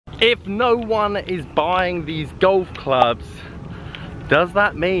If no one is buying these golf clubs, does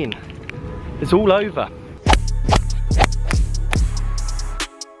that mean it's all over?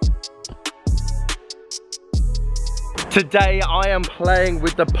 Today I am playing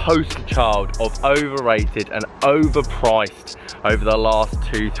with the poster child of overrated and overpriced over the last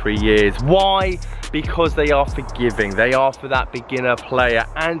 2-3 years. Why? Because they are forgiving, they are for that beginner player,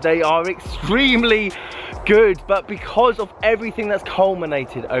 and they are extremely good. But because of everything that's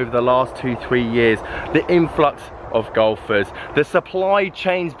culminated over the last 2-3 years, the influx of golfers, the supply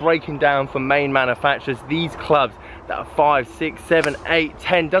chains breaking down for main manufacturers, these clubs that are 5, 6, 7, 8,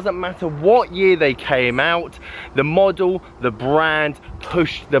 10, doesn't matter what year they came out, the model, the brand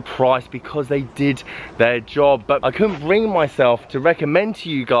pushed the price because they did their job. But I couldn't bring myself to recommend to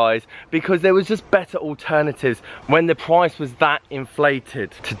you guys because there was just better alternatives when the price was that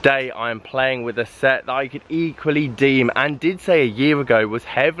inflated. Today I am playing with a set that I could equally deem, and did say a year ago, was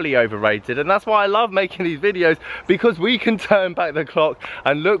heavily overrated, and that's why I love making these videos, because we can turn back the clock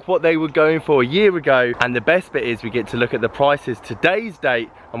and look what they were going for a year ago. And the best bit is we get to look at the prices today's date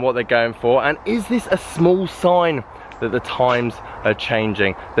and what they're going for. And is this a small sign that the times are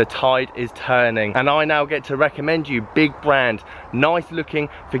changing, the tide is turning, and I now get to recommend you big brand, nice looking,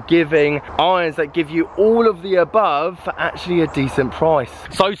 forgiving irons that give you all of the above for actually a decent price.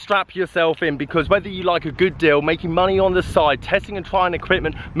 So strap yourself in, because whether you like a good deal, making money on the side, testing and trying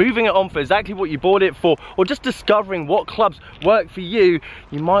equipment, moving it on for exactly what you bought it for, or just discovering what clubs work for you,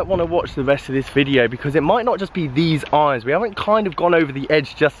 you might want to watch the rest of this video, because it might not just be these irons. We haven't kind of gone over the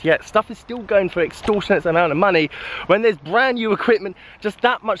edge just yet. Stuff is still going for extortionate amount of money when there's brand new equipment just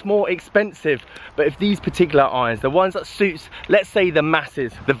that much more expensive. But if these particular irons, the ones that suits, let's say, the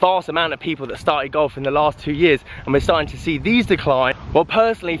masses, the vast amount of people that started golf in the last 2 years, and we're starting to see these decline, well,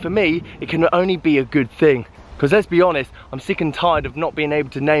 personally for me, it can only be a good thing. Because let's be honest, I'm sick and tired of not being able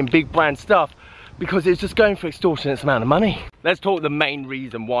to name big brand stuff because it's just going for extortionate amount of money. Let's talk the main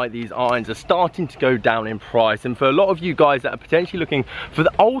reason why these irons are starting to go down in price. And for a lot of you guys that are potentially looking for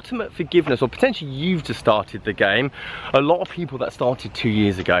the ultimate forgiveness, or potentially you've just started the game, a lot of people that started 2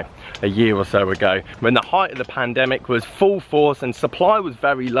 years ago, a year or so ago, when the height of the pandemic was full force and supply was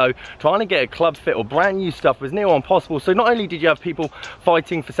very low, trying to get a club fit or brand new stuff was near impossible. So not only did you have people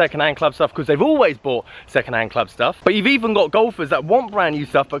fighting for second-hand club stuff because they've always bought second-hand club stuff, but you've even got golfers that want brand new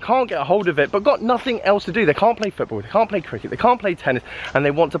stuff but can't get a hold of it, but got nothing else to do. They can't play football, they can't play cricket, they can't play tennis, and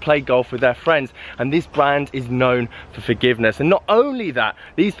they want to play golf with their friends. And this brand is known for forgiveness. And not only that,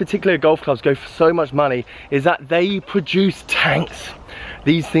 these particular golf clubs go for so much money, is that they produce tanks.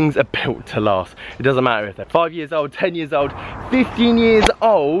 These things are built to last. It doesn't matter if they're 5 years old, 10 years old, 15 years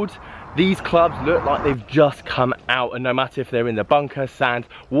old, these clubs look like they've just come out. And no matter if they're in the bunker, sand,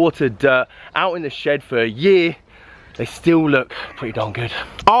 water, dirt, out in the shed for a year, they still look pretty darn good.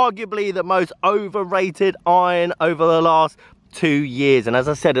 Arguably the most overrated iron over the last 2 years. And as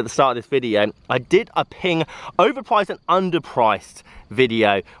I said at the start of this video, I did a Ping overpriced and underpriced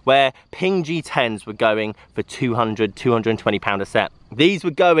video where Ping G10s were going for £220 a set. These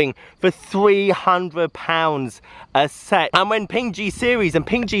were going for £300 a set. And when Ping G series and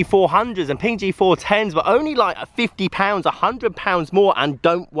Ping G400s and Ping G410s were only like £50, £100 more. And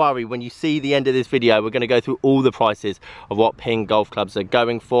don't worry, when you see the end of this video, we're going to go through all the prices of what Ping golf clubs are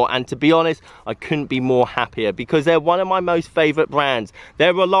going for. And to be honest, I couldn't be more happier, because they're one of my most favorite brands.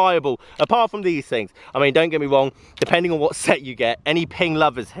 They're reliable, apart from these things. I mean, don't get me wrong, depending on what set you get, any Ping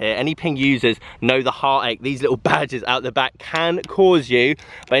lovers here, any Ping users know the heartache these little badges out the back can cause you.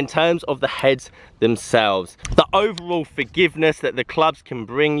 But in terms of the heads themselves, the overall forgiveness that the clubs can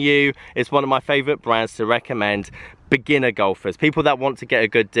bring you, is one of my favorite brands to recommend beginner golfers, people that want to get a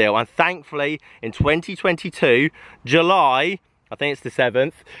good deal. And thankfully in 2022 July, I think it's the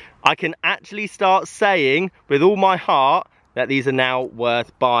 7th, I can actually start saying with all my heart that these are now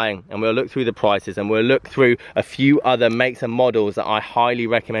worth buying. And we'll look through the prices, and we'll look through a few other makes and models that I highly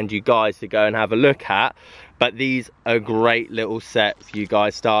recommend you guys to go and have a look at. But these are great little sets for you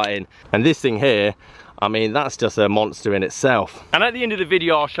guys starting. And this thing here, I mean, that's just a monster in itself. And at the end of the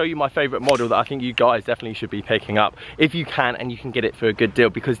video, I'll show you my favorite model that I think you guys definitely should be picking up if you can, and you can get it for a good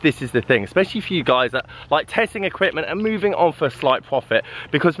deal, because this is the thing, especially for you guys that like testing equipment and moving on for a slight profit,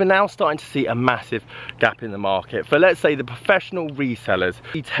 because we're now starting to see a massive gap in the market for, let's say, the professional resellers.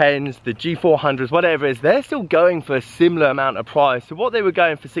 The G10s, the G400s, whatever it is, they're still going for a similar amount of price to what they were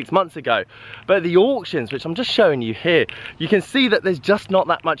going for 6 months ago. But at the auctions, which I'm just showing you here, you can see that there's just not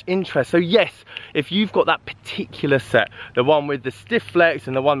that much interest. So yes, if you've you've got that particular set, the one with the stiff flex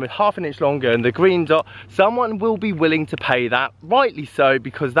and the one with half an inch longer and the green dot, someone will be willing to pay that, rightly so,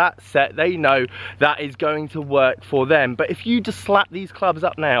 because that set, they know that is going to work for them. But if you just slap these clubs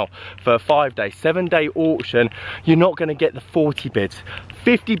up now for a 5-day, 7-day auction, you're not going to get the 40 bids.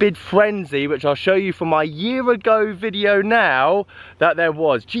 50 bid frenzy, which I'll show you from my year ago video now, that there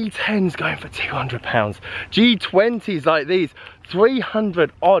was. G10s going for £200, G20s like these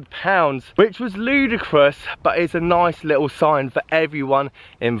 300 odd pounds, which was ludicrous, but it's a nice little sign for everyone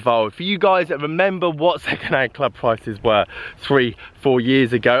involved. For you guys that remember what second-hand club prices were 3-4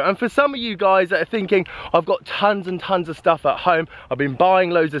 years ago, and for some of you guys that are thinking, I've got tons and tons of stuff at home, I've been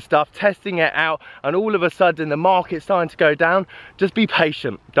buying loads of stuff, testing it out, and all of a sudden the market's starting to go down, just be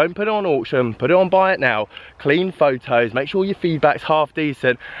patient. Don't put it on auction, put it on buy it now, clean photos, make sure your feedback's half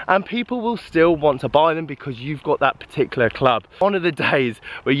decent, and people will still want to buy them because you've got that particular club. One of the days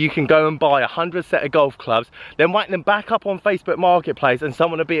where you can go and buy 100 set of golf clubs, then whack them back up on Facebook Marketplace, and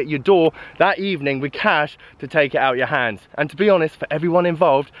someone will be at your door that evening with cash to take it out your hands. And to be honest, for everyone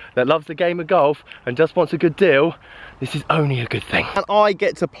involved that loves the game of golf and just wants a good deal, this is only a good thing. And I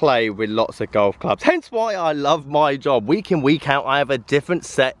get to play with lots of golf clubs, hence why I love my job. Week in, week out, I have a different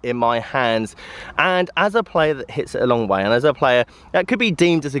set in my hands. And as a player that hits it a long way, and as a player that could be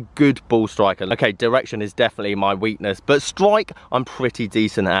deemed as a good ball striker, okay, direction is definitely my weakness, but strike I'm pretty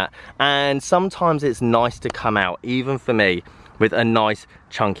decent at. And sometimes it's nice to come out, even for me, with a nice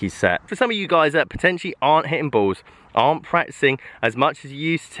chunky set. For some of you guys that potentially aren't hitting balls, aren't practicing as much as you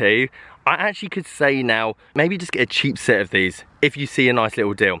used to, I actually could say now, maybe just get a cheap set of these. If you see a nice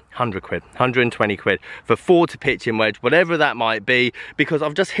little deal, 100 quid, 120 quid for 4 to pitch in wedge, whatever that might be, because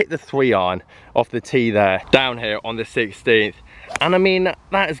I've just hit the 3-iron off the tee there, down here on the 16th. And I mean,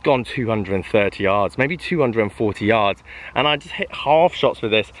 that has gone 230 yards, maybe 240 yards. And I just hit half shots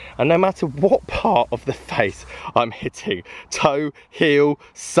with this. And no matter what part of the face I'm hitting, toe, heel,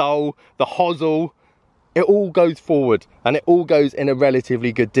 sole, the hosel, it all goes forward and it all goes in a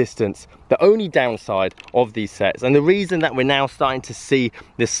relatively good distance. The only downside of these sets, and the reason that we're now starting to see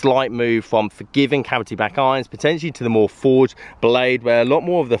this slight move from forgiving cavity back irons potentially to the more forged blade, where a lot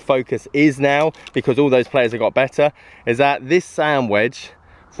more of the focus is now because all those players have got better, is that this sand wedge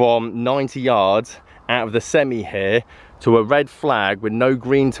from 90 yards out of the semi here to a red flag with no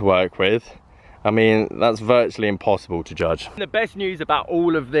green to work with, I mean, that's virtually impossible to judge. The best news about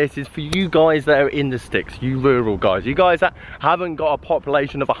all of this is for you guys that are in the sticks, you rural guys, you guys that haven't got a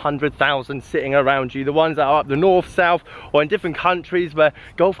population of 100,000 sitting around you, the ones that are up the north, south, or in different countries where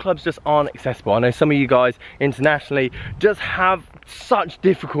golf clubs just aren't accessible. I know some of you guys internationally just have such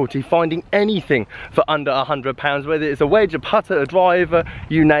difficulty finding anything for under £100, whether it's a wedge, a putter, a driver,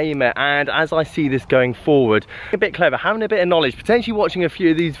 you name it. And as I see this going forward, a bit clever, having a bit of knowledge, potentially watching a few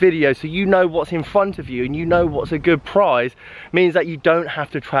of these videos so you know what's in front of you and you know what's a good prize, means that you don't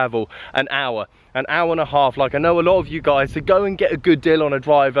have to travel an hour and a half like I know a lot of you guys to go and get a good deal on a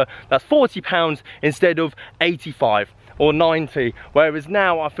driver that's £40 instead of 85 or 90. Whereas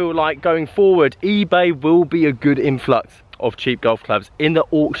now I feel like going forward, eBay will be a good influx of cheap golf clubs in the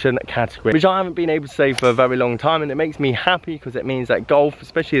auction category, which I haven't been able to say for a very long time, and it makes me happy because it means that golf,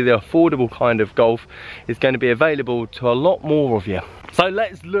 especially the affordable kind of golf, is going to be available to a lot more of you. So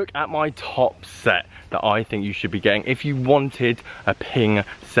let's look at my top set that I think you should be getting if you wanted a Ping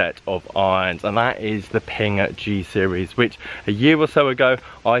set of irons, and that is the Ping G series, which a year or so ago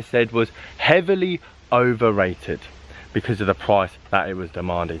I said was heavily overrated because of the price that it was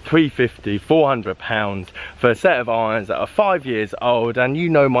demanding. £350, £400 for a set of irons that are 5 years old, and you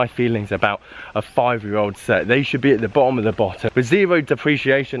know my feelings about a 5-year-old set. They should be at the bottom of the bottom with zero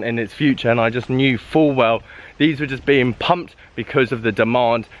depreciation in its future, and I just knew full well these were just being pumped because of the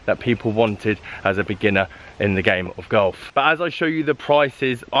demand that people wanted as a beginner in the game of golf. But as I show you the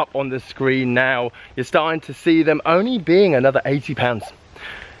prices up on the screen now, you're starting to see them only being another £80.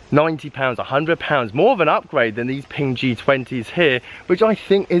 £90, £100, more of an upgrade than these Ping G20s here, which I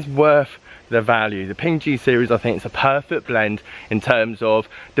think is worth the value. The Ping G series, I think it's a perfect blend in terms of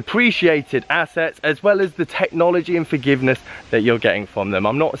depreciated assets as well as the technology and forgiveness that you're getting from them.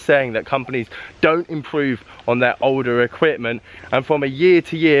 I'm not saying that companies don't improve on their older equipment, and from a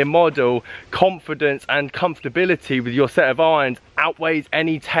year-to-year model, confidence and comfortability with your set of irons outweighs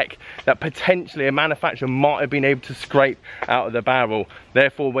any tech that potentially a manufacturer might have been able to scrape out of the barrel.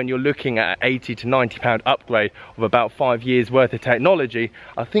 Therefore, when you're looking at an £80 to £90 upgrade of about 5 years worth of technology,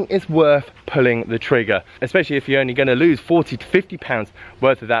 I think it's worth pulling the trigger, especially if you're only going to lose 40 to 50 pounds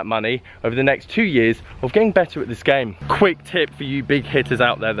worth of that money over the next 2 years of getting better at this game. Quick tip for you big hitters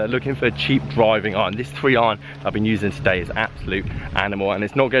out there that are looking for a cheap driving iron. This 3-iron I've been using today is absolute animal, and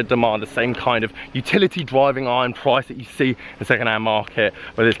it's not going to demand the same kind of utility driving iron price that you see in the second-hand market,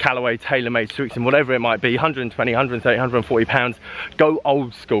 whether it's Callaway, TaylorMade, Strixon, whatever it might be, 120, 130, 140 pounds. Go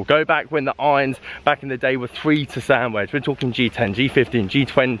old school. Go back when the irons back in the day were 3 to sand wedge. We're talking G10, G15,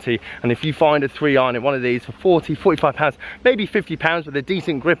 G20, and if you find a 3-iron in one of these for 40, 45 pounds, maybe 50 pounds with a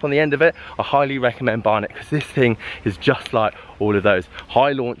decent grip on the end of it, I highly recommend buying it, because this thing is just like all of those.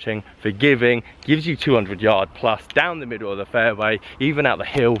 High launching, forgiving, gives you 200 yard plus down the middle of the fairway, even out the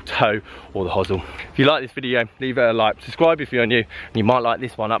hill, toe, or the hosel. If you like this video, leave it a like, subscribe if you're new, and you might like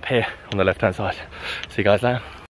this one up here on the left hand side. See you guys later.